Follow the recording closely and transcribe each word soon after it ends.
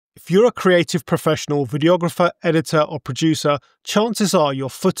If you're a creative professional, videographer, editor, or producer, chances are your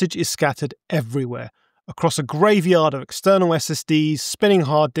footage is scattered everywhere, across a graveyard of external SSDs, spinning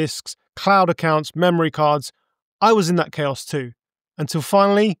hard disks, cloud accounts, memory cards. I was in that chaos too, until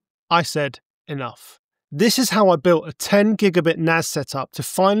finally I said enough. This is how I built a 10 gigabit NAS setup to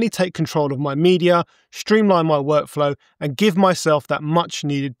finally take control of my media, streamline my workflow, and give myself that much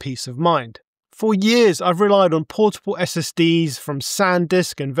needed peace of mind. For years, I've relied on portable SSDs from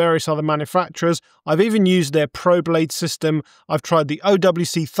SanDisk and various other manufacturers. I've even used their ProBlade system. I've tried the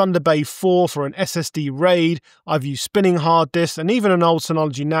OWC Thunderbay 4 for an SSD RAID. I've used spinning hard disks and even an old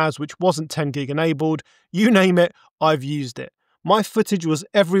Synology NAS which wasn't 10 gig enabled. You name it, I've used it. My footage was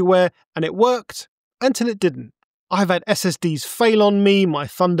everywhere and it worked until it didn't. I've had SSDs fail on me, my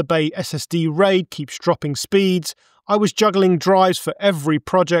Thunderbay SSD RAID keeps dropping speeds. I was juggling drives for every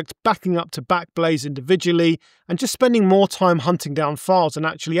project, backing up to Backblaze individually, and just spending more time hunting down files and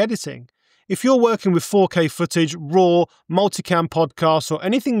actually editing. If you're working with 4K footage, RAW, multicam podcasts, or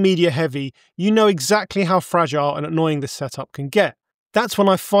anything media heavy, you know exactly how fragile and annoying this setup can get. That's when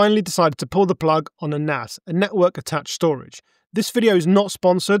I finally decided to pull the plug on a NAS, a network attached storage. This video is not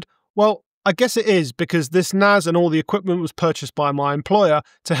sponsored. Well, I guess it is, because this NAS and all the equipment was purchased by my employer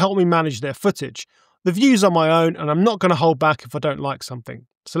to help me manage their footage. The views are my own, and I'm not going to hold back if I don't like something.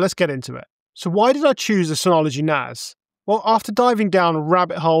 So let's get into it. So why did I choose a Synology NAS? Well, after diving down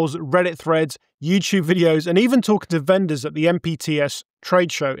rabbit holes, Reddit threads, YouTube videos, and even talking to vendors at the MPTS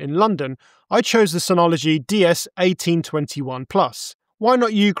trade show in London, I chose the Synology DS1821 Plus. Why not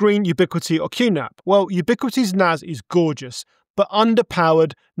Ugreen, Ubiquiti, or QNAP? Well, Ubiquiti's NAS is gorgeous, but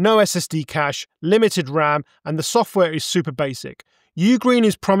underpowered, no SSD cache, limited RAM, and the software is super basic. Ugreen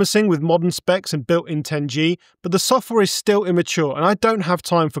is promising with modern specs and built-in 10G, but the software is still immature and I don't have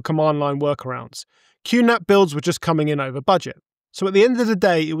time for command line workarounds. QNAP builds were just coming in over budget. So at the end of the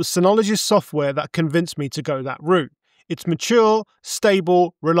day, it was Synology's software that convinced me to go that route. It's mature,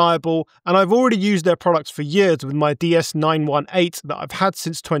 stable, reliable, and I've already used their products for years with my DS918 that I've had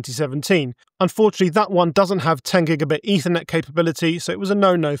since 2017. Unfortunately, that one doesn't have 10 gigabit Ethernet capability, so it was a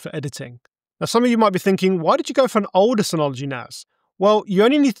no-no for editing. Now, some of you might be thinking, why did you go for an older Synology NAS? Well, you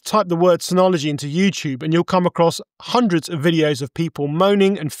only need to type the word Synology into YouTube and you'll come across hundreds of videos of people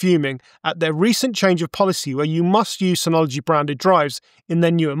moaning and fuming at their recent change of policy where you must use Synology branded drives in their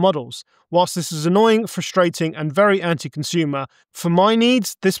newer models. Whilst this is annoying, frustrating, and very anti-consumer, for my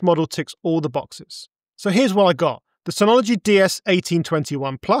needs, this model ticks all the boxes. So here's what I got. The Synology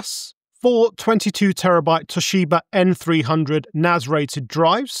DS1821 Plus, 4 22TB Toshiba N300 NAS-rated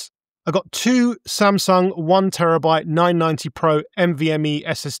drives. I got 2 Samsung 1TB 990 Pro NVMe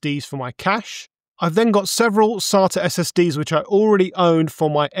SSDs for my cache. I've then got several SATA SSDs which I already owned for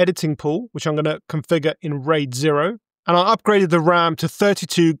my editing pool, which I'm going to configure in RAID 0. And I upgraded the RAM to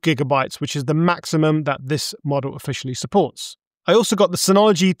 32 GB, which is the maximum that this model officially supports. I also got the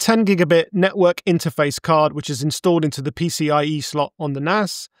Synology 10 gigabit network interface card, which is installed into the PCIe slot on the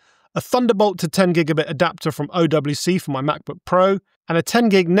NAS, a Thunderbolt to 10 gigabit adapter from OWC for my MacBook Pro, and a 10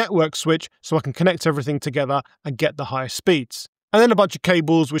 gig network switch so I can connect everything together and get the highest speeds. And then a bunch of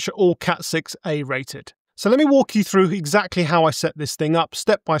cables which are all Cat6a rated. So let me walk you through exactly how I set this thing up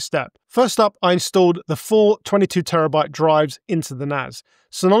step by step. First up, I installed the 4 22TB drives into the NAS.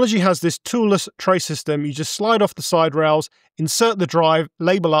 Synology has this toolless tray system. You just slide off the side rails, insert the drive,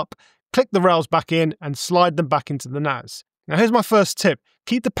 label up, click the rails back in and slide them back into the NAS. Now here's my first tip.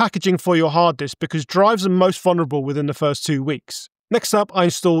 Keep the packaging for your hard disk because drives are most vulnerable within the first 2 weeks. Next up, I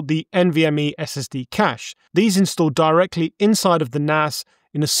installed the NVMe SSD cache. These install directly inside of the NAS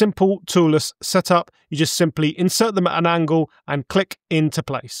in a simple toolless setup. You just simply insert them at an angle and click into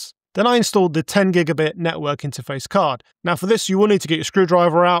place. Then I installed the 10 gigabit network interface card. Now for this, you will need to get your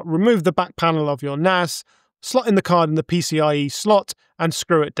screwdriver out, remove the back panel of your NAS, slot in the card in the PCIe slot and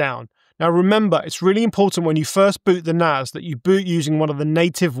screw it down. Now remember, it's really important when you first boot the NAS that you boot using one of the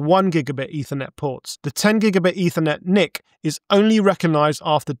native 1 gigabit Ethernet ports. The 10 gigabit Ethernet NIC is only recognized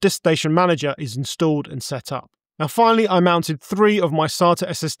after Disk Station Manager is installed and set up. Now finally, I mounted 3 of my SATA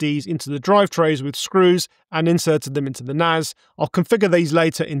SSDs into the drive trays with screws and inserted them into the NAS. I'll configure these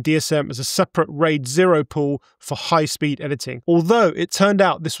later in DSM as a separate RAID 0 pool for high-speed editing. Although it turned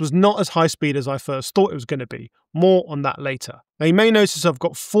out this was not as high-speed as I first thought it was going to be. More on that later. Now you may notice I've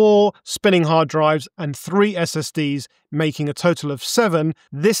got 4 spinning hard drives and 3 SSDs, making a total of 7.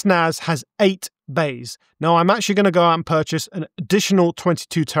 This NAS has 8 bays. Now I'm actually going to go out and purchase an additional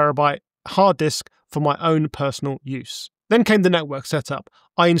 22TB hard disk for my own personal use. Then came the network setup.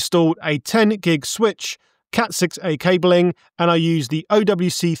 I installed a 10 gig switch, Cat6a cabling, and I used the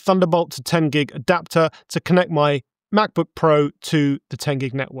OWC Thunderbolt to 10 gig adapter to connect my MacBook Pro to the 10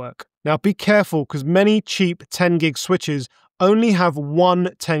 gig network. Now be careful because many cheap 10 gig switches only have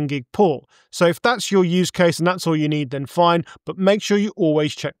one 10 gig port. So if that's your use case and that's all you need, then fine, but make sure you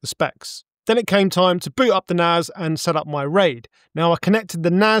always check the specs. Then it came time to boot up the NAS and set up my RAID. Now I connected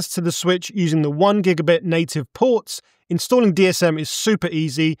the NAS to the switch using the 1 gigabit native ports. Installing DSM is super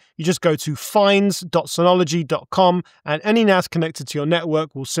easy. You just go to finds.synology.com and any NAS connected to your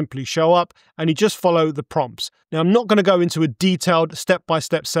network will simply show up, and you just follow the prompts. Now, I'm not going to go into a detailed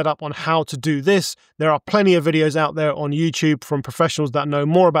step-by-step setup on how to do this. There are plenty of videos out there on YouTube from professionals that know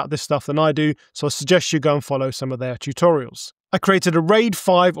more about this stuff than I do, so I suggest you go and follow some of their tutorials. I created a RAID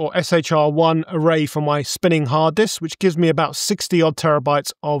 5 or SHR1 array for my spinning hard disk, which gives me about 60 odd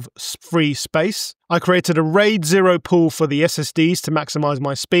terabytes of free space. I created a RAID 0 pool for the SSDs to maximize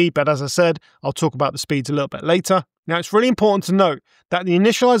my speed, but as I said, I'll talk about the speeds a little bit later. Now, it's really important to note that the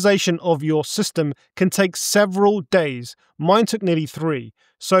initialization of your system can take several days. Mine took nearly 3.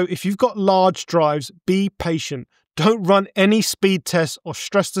 So if you've got large drives, be patient. Don't run any speed tests or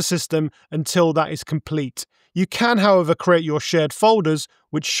stress the system until that is complete. You can, however, create your shared folders,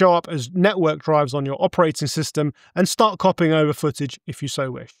 which show up as network drives on your operating system, and start copying over footage if you so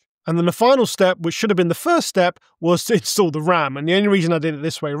wish. And then the final step, which should have been the first step, was to install the RAM. And the only reason I did it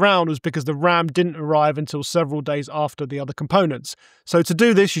this way around was because the RAM didn't arrive until several days after the other components. So to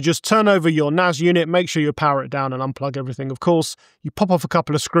do this, you just turn over your NAS unit, make sure you power it down and unplug everything, of course. You pop off a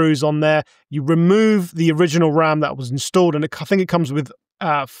couple of screws on there. You remove the original RAM that was installed, and I think it comes with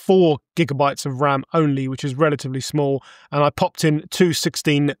 4 gigabytes of RAM only, which is relatively small, and I popped in 2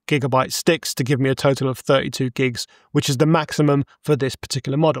 16 gigabyte sticks to give me a total of 32 gigs, which is the maximum for this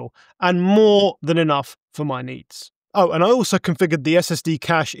particular model, and more than enough for my needs. Oh, and I also configured the SSD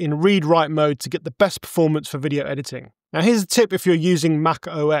cache in read-write mode to get the best performance for video editing. Now here's a tip if you're using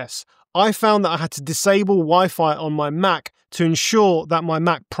macOS. I found that I had to disable Wi-Fi on my Mac to ensure that my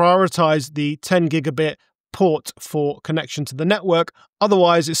Mac prioritized the 10 gigabit port for connection to the network.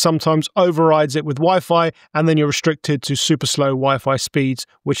 Otherwise, it sometimes overrides it with Wi-Fi, and then you're restricted to super slow Wi-Fi speeds,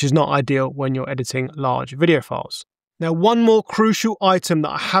 which is not ideal when you're editing large video files. Now, one more crucial item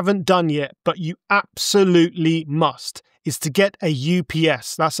that I haven't done yet, but you absolutely must, is to get a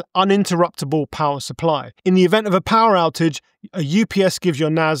UPS. That's an uninterruptible power supply. In the event of a power outage, a UPS gives your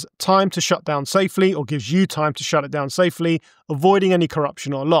NAS time to shut down safely, or gives you time to shut it down safely, avoiding any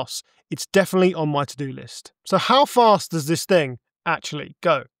corruption or loss. It's definitely on my to-do list. So how fast does this thing actually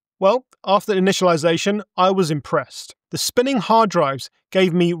go? Well, after initialization, I was impressed. The spinning hard drives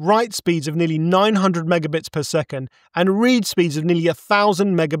gave me write speeds of nearly 900 megabits per second and read speeds of nearly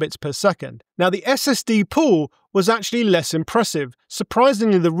 1,000 megabits per second. Now, the SSD pool was actually less impressive.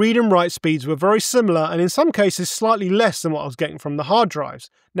 Surprisingly, the read and write speeds were very similar, and in some cases slightly less than what I was getting from the hard drives.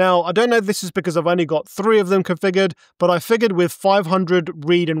 Now, I don't know if this is because I've only got 3 of them configured, but I figured with 500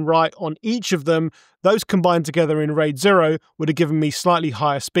 read and write on each of them, those combined together in RAID 0 would have given me slightly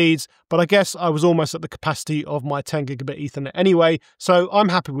higher speeds, but I guess I was almost at the capacity of my 10 gigabit Ethernet anyway, so I'm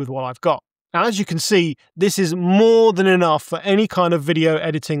happy with what I've got. Now, as you can see, this is more than enough for any kind of video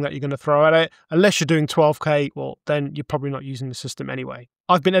editing that you're going to throw at it. Unless you're doing 12K, well, then you're probably not using the system anyway.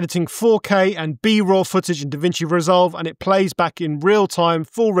 I've been editing 4K and B-roll footage in DaVinci Resolve, and it plays back in real time,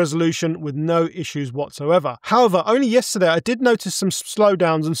 full resolution with no issues whatsoever. However, only yesterday I did notice some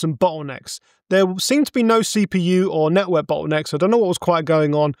slowdowns and some bottlenecks. There seemed to be no CPU or network bottlenecks. I don't know what was quite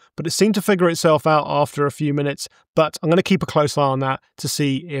going on, but it seemed to figure itself out after a few minutes. But I'm going to keep a close eye on that to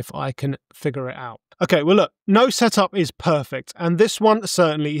see if I can figure it out. Okay, well look, no setup is perfect, and this one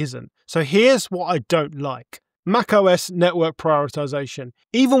certainly isn't. So here's what I don't like. macOS network prioritization.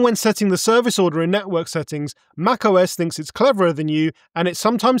 Even when setting the service order in network settings, macOS thinks it's cleverer than you, and it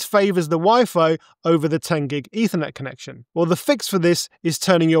sometimes favors the Wi-Fi over the 10 gig Ethernet connection. Well, the fix for this is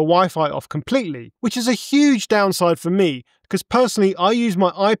turning your Wi-Fi off completely, which is a huge downside for me, because personally I use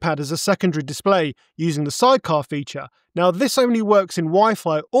my iPad as a secondary display using the sidecar feature. Now, this only works in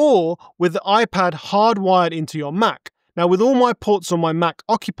Wi-Fi or with the iPad hardwired into your Mac. Now, with all my ports on my Mac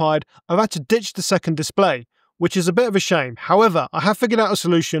occupied, I've had to ditch the second display, which is a bit of a shame. However, I have figured out a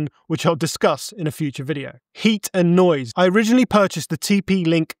solution which I'll discuss in a future video. Heat and noise. I originally purchased the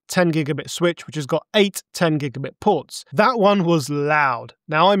TP-Link 10 gigabit switch, which has got 8 10 gigabit ports. That one was loud.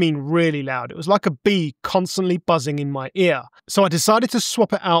 Now, I mean really loud. It was like a bee constantly buzzing in my ear. So I decided to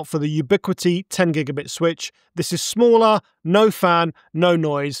swap it out for the Ubiquiti 10 gigabit switch. This is smaller, no fan, no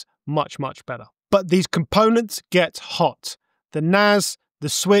noise, much, much better. But these components get hot. The NAS, the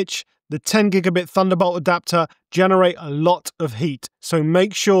switch, the 10 gigabit Thunderbolt adapter generate a lot of heat, so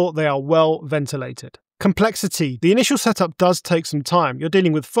make sure they are well ventilated. Complexity. The initial setup does take some time. You're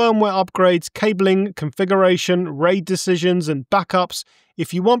dealing with firmware upgrades, cabling, configuration, RAID decisions, and backups.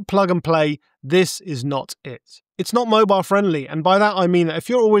 If you want plug and play, this is not it. It's not mobile friendly, and by that I mean that if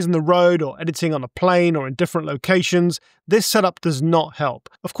you're always on the road or editing on a plane or in different locations, this setup does not help.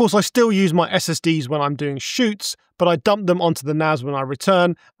 Of course, I still use my SSDs when I'm doing shoots, but I dump them onto the NAS when I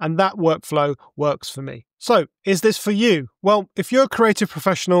return, and that workflow works for me. So, is this for you? Well, if you're a creative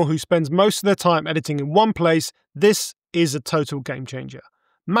professional who spends most of their time editing in one place, this is a total game changer.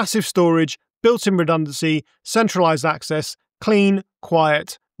 Massive storage, built-in redundancy, centralized access, clean,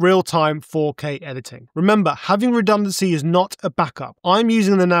 quiet, real-time 4K editing. Remember, having redundancy is not a backup. I'm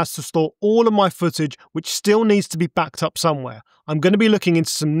using the NAS to store all of my footage, which still needs to be backed up somewhere. I'm going to be looking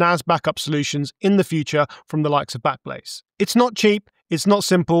into some NAS backup solutions in the future from the likes of Backblaze. It's not cheap, it's not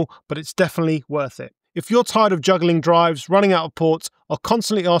simple, but it's definitely worth it. If you're tired of juggling drives, running out of ports, or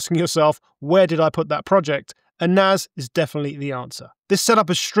constantly asking yourself, where did I put that project? A NAS is definitely the answer. This setup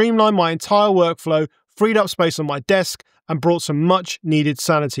has streamlined my entire workflow, freed up space on my desk, and brought some much needed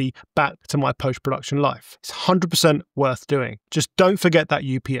sanity back to my post-production life. It's 100% worth doing. Just don't forget that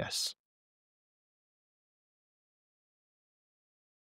UPS.